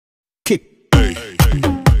Welcome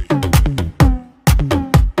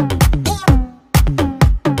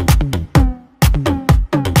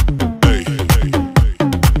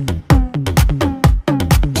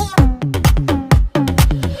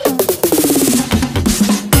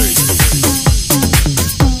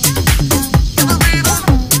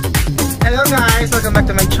back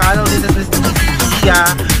to my channel. This is Dydy Syquia.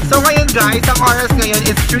 So ngayon guys, ang oras ngayon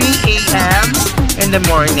is 3 AM in the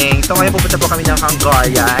morning. So ngayon pupunta po kami ng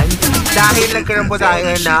Hungarian dahil nagkaroon po tayo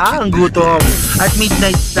ng gutom at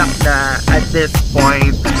midnight snack na at this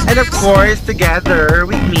point. And of course, together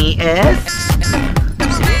with me is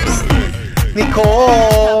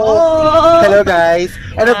Nicole! Hello guys!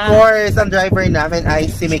 And of course, ang driver namin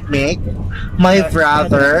ay si Mikmik, my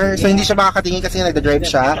brother. So hindi siya makakatingin kasi nagda-drive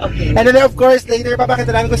siya. And then of course, later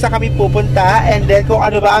papakita namin kung saan kami pupunta and then kung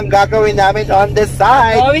ano ba ang gagawin namin on the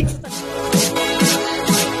side.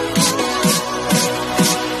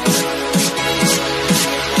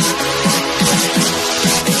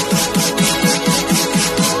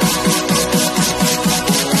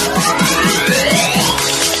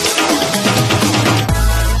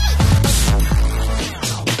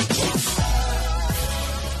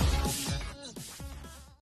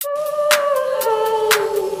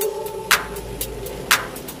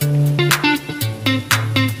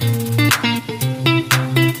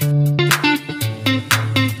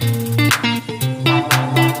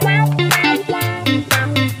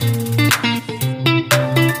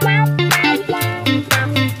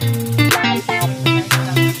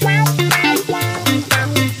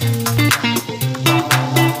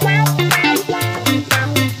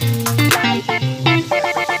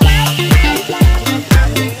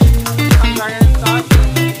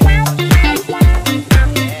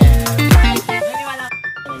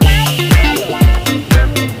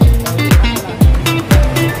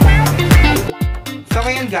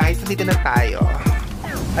 Guys, nandito na tayo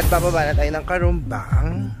at bababa na tayo ng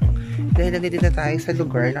Karumbang dahil nandito na tayo sa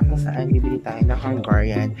lugar na kung saan bibili tayo ng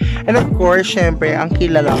Hungarian. And of course, syempre, ang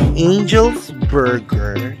kilalang Angel's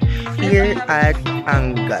Burger here at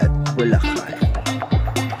Angat, Bulacan.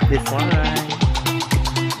 This one.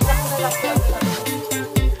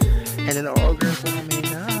 And then order po kami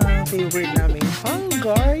na favorite namin,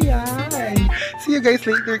 Hungarian. See you guys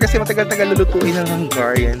later kasi matagal-tagal lulutuin ng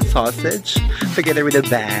Hungarian sausage together with the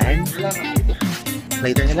band.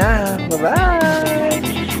 Later na lang. Bye-bye!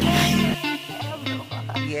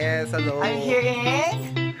 Yes, hello. I'm here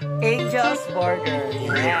in Angel's Burger.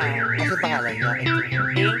 Yeah. Kasi pangalan niya?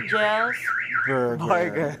 Angel's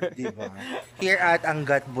Burger. Diba? Here at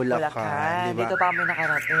Angat, Bulacan. Diba? Dito pa kami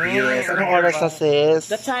nakarating. Yes. Anong oras na sis?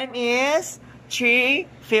 The time is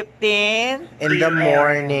 3:15 in the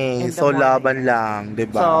morning. So, laban lang,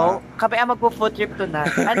 diba? So, kami ang magpo-food trip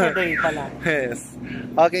tonight. Ano day pa lang. Yes.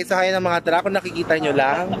 Okay, so kaya ng mga tara, kung nakikita nyo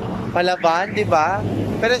lang, palaban, diba?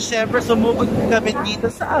 Pero syempre, sumugod kami dito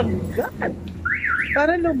sa Angat.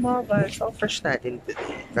 Para lumabas. So, fresh natin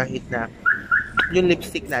today. Kahit na yung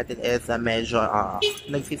lipstick natin is medyo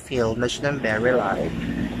nag-feel na siya ng very light.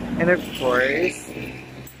 And of course,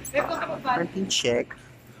 check.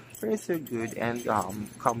 Very so good and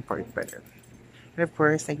comfort better. And of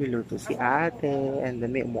course, nagluluto si ate and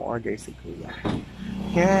then may umu-order si kuya.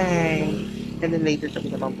 Yay! And then later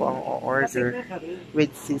kami naman po ang order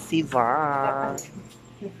with si Siva.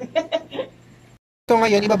 So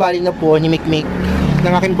ngayon, ibabalik na po ni Mikmik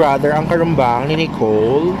ng aking brother ang Karumbang ni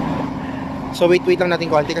Nicole. So wait lang natin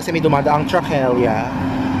konti kasi may dumadaang Trachelia.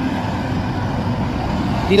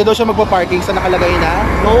 Dito daw siya magpa-parking sa nakalagay na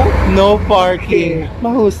no parking.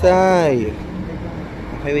 Mahusay.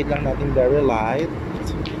 Okay, wait lang natin, very light.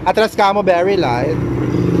 Atras ka mo, very light.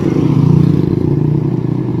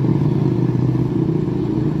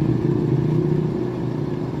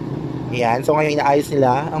 Ayan, so ngayon inaayos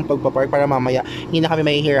nila ang pagpa-park para mamaya hindi na kami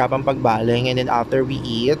mahihirapang pagbaling and then after we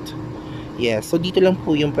eat. Yes, so dito lang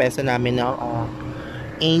po yung pwesto namin ng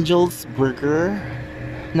Angel's Burger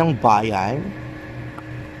ng bayan.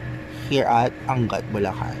 Here at Angat,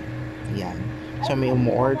 Bulacan. Ayan. So may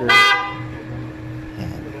umu-order.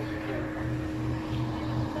 Ayan.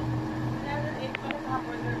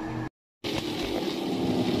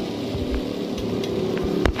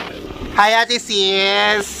 Hi, Ate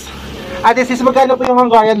Sis! Ate Sis, magkano po yung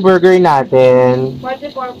Hungarian burger natin?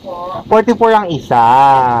 44 po. 44 ang isa.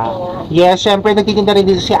 Yes, syempre nagtitinda rin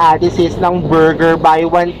dito si Ate Sis ng burger buy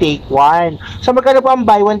one take one. So magkano po ang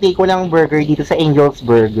buy one take one ng burger dito sa Angel's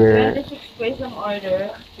Burger? 26 pesos ang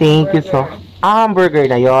order. Thank you so. Ang burger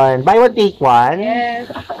na yon. Buy one take one? Yes.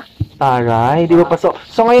 Taray, di ba pa so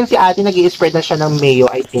ngayon si Ate nag-i-spread na siya ng mayo,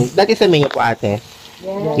 I think. That is a mayo po, Ate.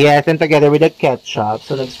 Yes, and together with the ketchup.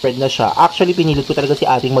 So, nag-spread na siya. Actually, pinilit ko talaga si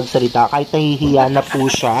ating magsalita. Kahit nahihiya na po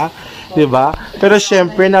siya. 'Di ba? Pero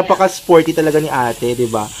syempre, napaka-sporty talaga ni ate,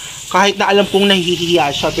 'di ba? Kahit na alam kong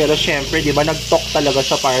nahihiya siya, pero syempre, 'di ba, nag-talk talaga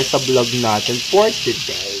siya para sa vlog natin for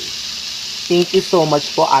today. Thank you so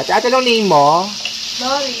much po, ate. Ate, anong name mo?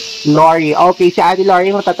 Lori. Lori. Okay, si Ate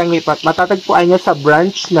Lori matatagpuan niyo sa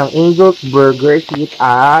branch ng Angel's Burger Hit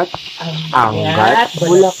at Angat,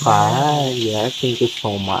 Bulacan. Yes, thank you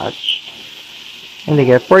so much. And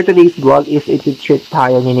again, for today's vlog is iti-treat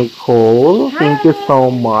tayo ni Nicole. Thank you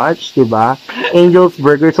so much, diba? Angel's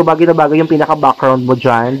Burger. So, bagay na bagay yung pinaka-background mo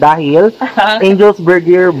dyan. Dahil, Angel's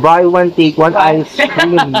Burger, buy one, take one ice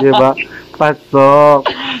cream, diba? Pasok.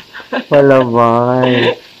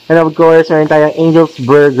 Palabay. And of course, meron tayong Angel's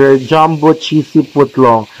Burger, Jumbo Cheesy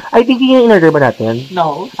Footlong. I think yung in-order ba natin?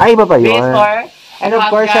 No. Ay, iba pa yun. Before, And of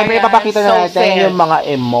course, syempre, ipapakita na natin sausage. yung mga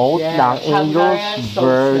emote ng Angel's Hungarian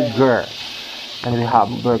Burger. And we have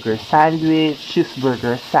burger sandwich,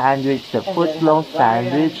 cheeseburger sandwich, the footlong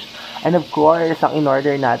sandwich, and of course, ang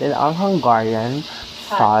in-order natin ang Hungarian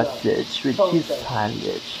sausage with cheese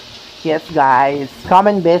sandwich. Yes, guys, come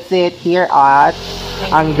and visit here at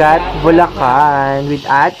Angat, Bulacan with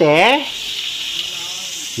Ate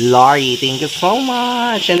Lori. Thank you so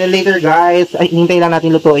much. And then later, guys, ay, hintay lang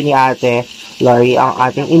natin lutuin ni Ate Lori ang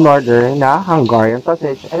ating in-order na Hungarian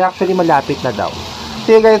sausage. And actually, malapit na daw.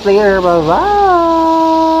 See you guys later. Bye-bye!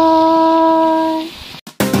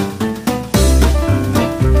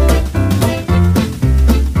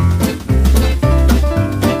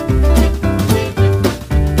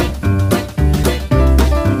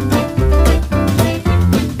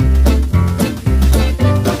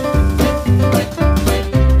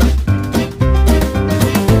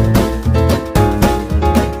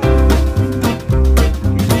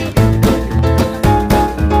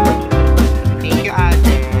 Thank you,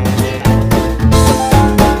 Ate.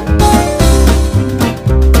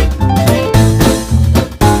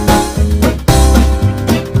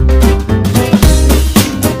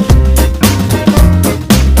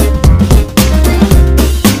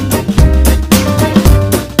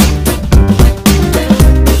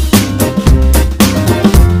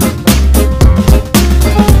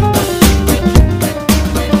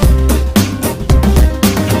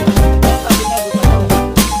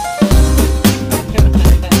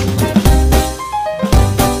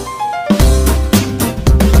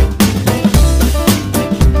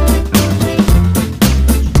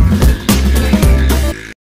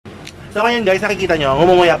 So ngayon guys, nakikita nyo,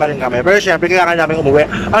 umumuya pa rin kami. Pero syempre, kailangan namin umuwi.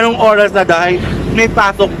 Anong oras na dahil may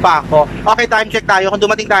pasok pa ako. Okay, time check tayo. Kung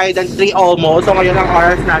dumating tayo, then 3 almost. So ngayon ang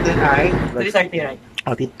oras natin ay 3:30, right?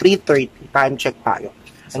 okay, 3:30. Time check tayo.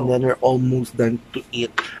 And then we're almost done to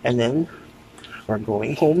eat. And then, we're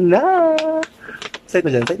going home na. Side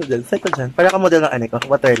mo dyan, side mo dyan, side mo dyan. Para ka model ng ko,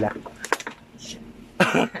 waterla.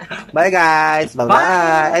 Bye guys!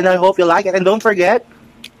 Bye-bye! And I hope you like it. And don't forget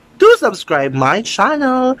to subscribe my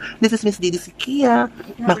channel. This is Miss Dydy Syquia.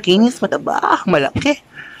 Makinis, mataba, malaki.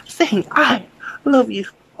 Saying I love you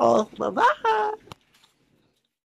all. Bye-bye!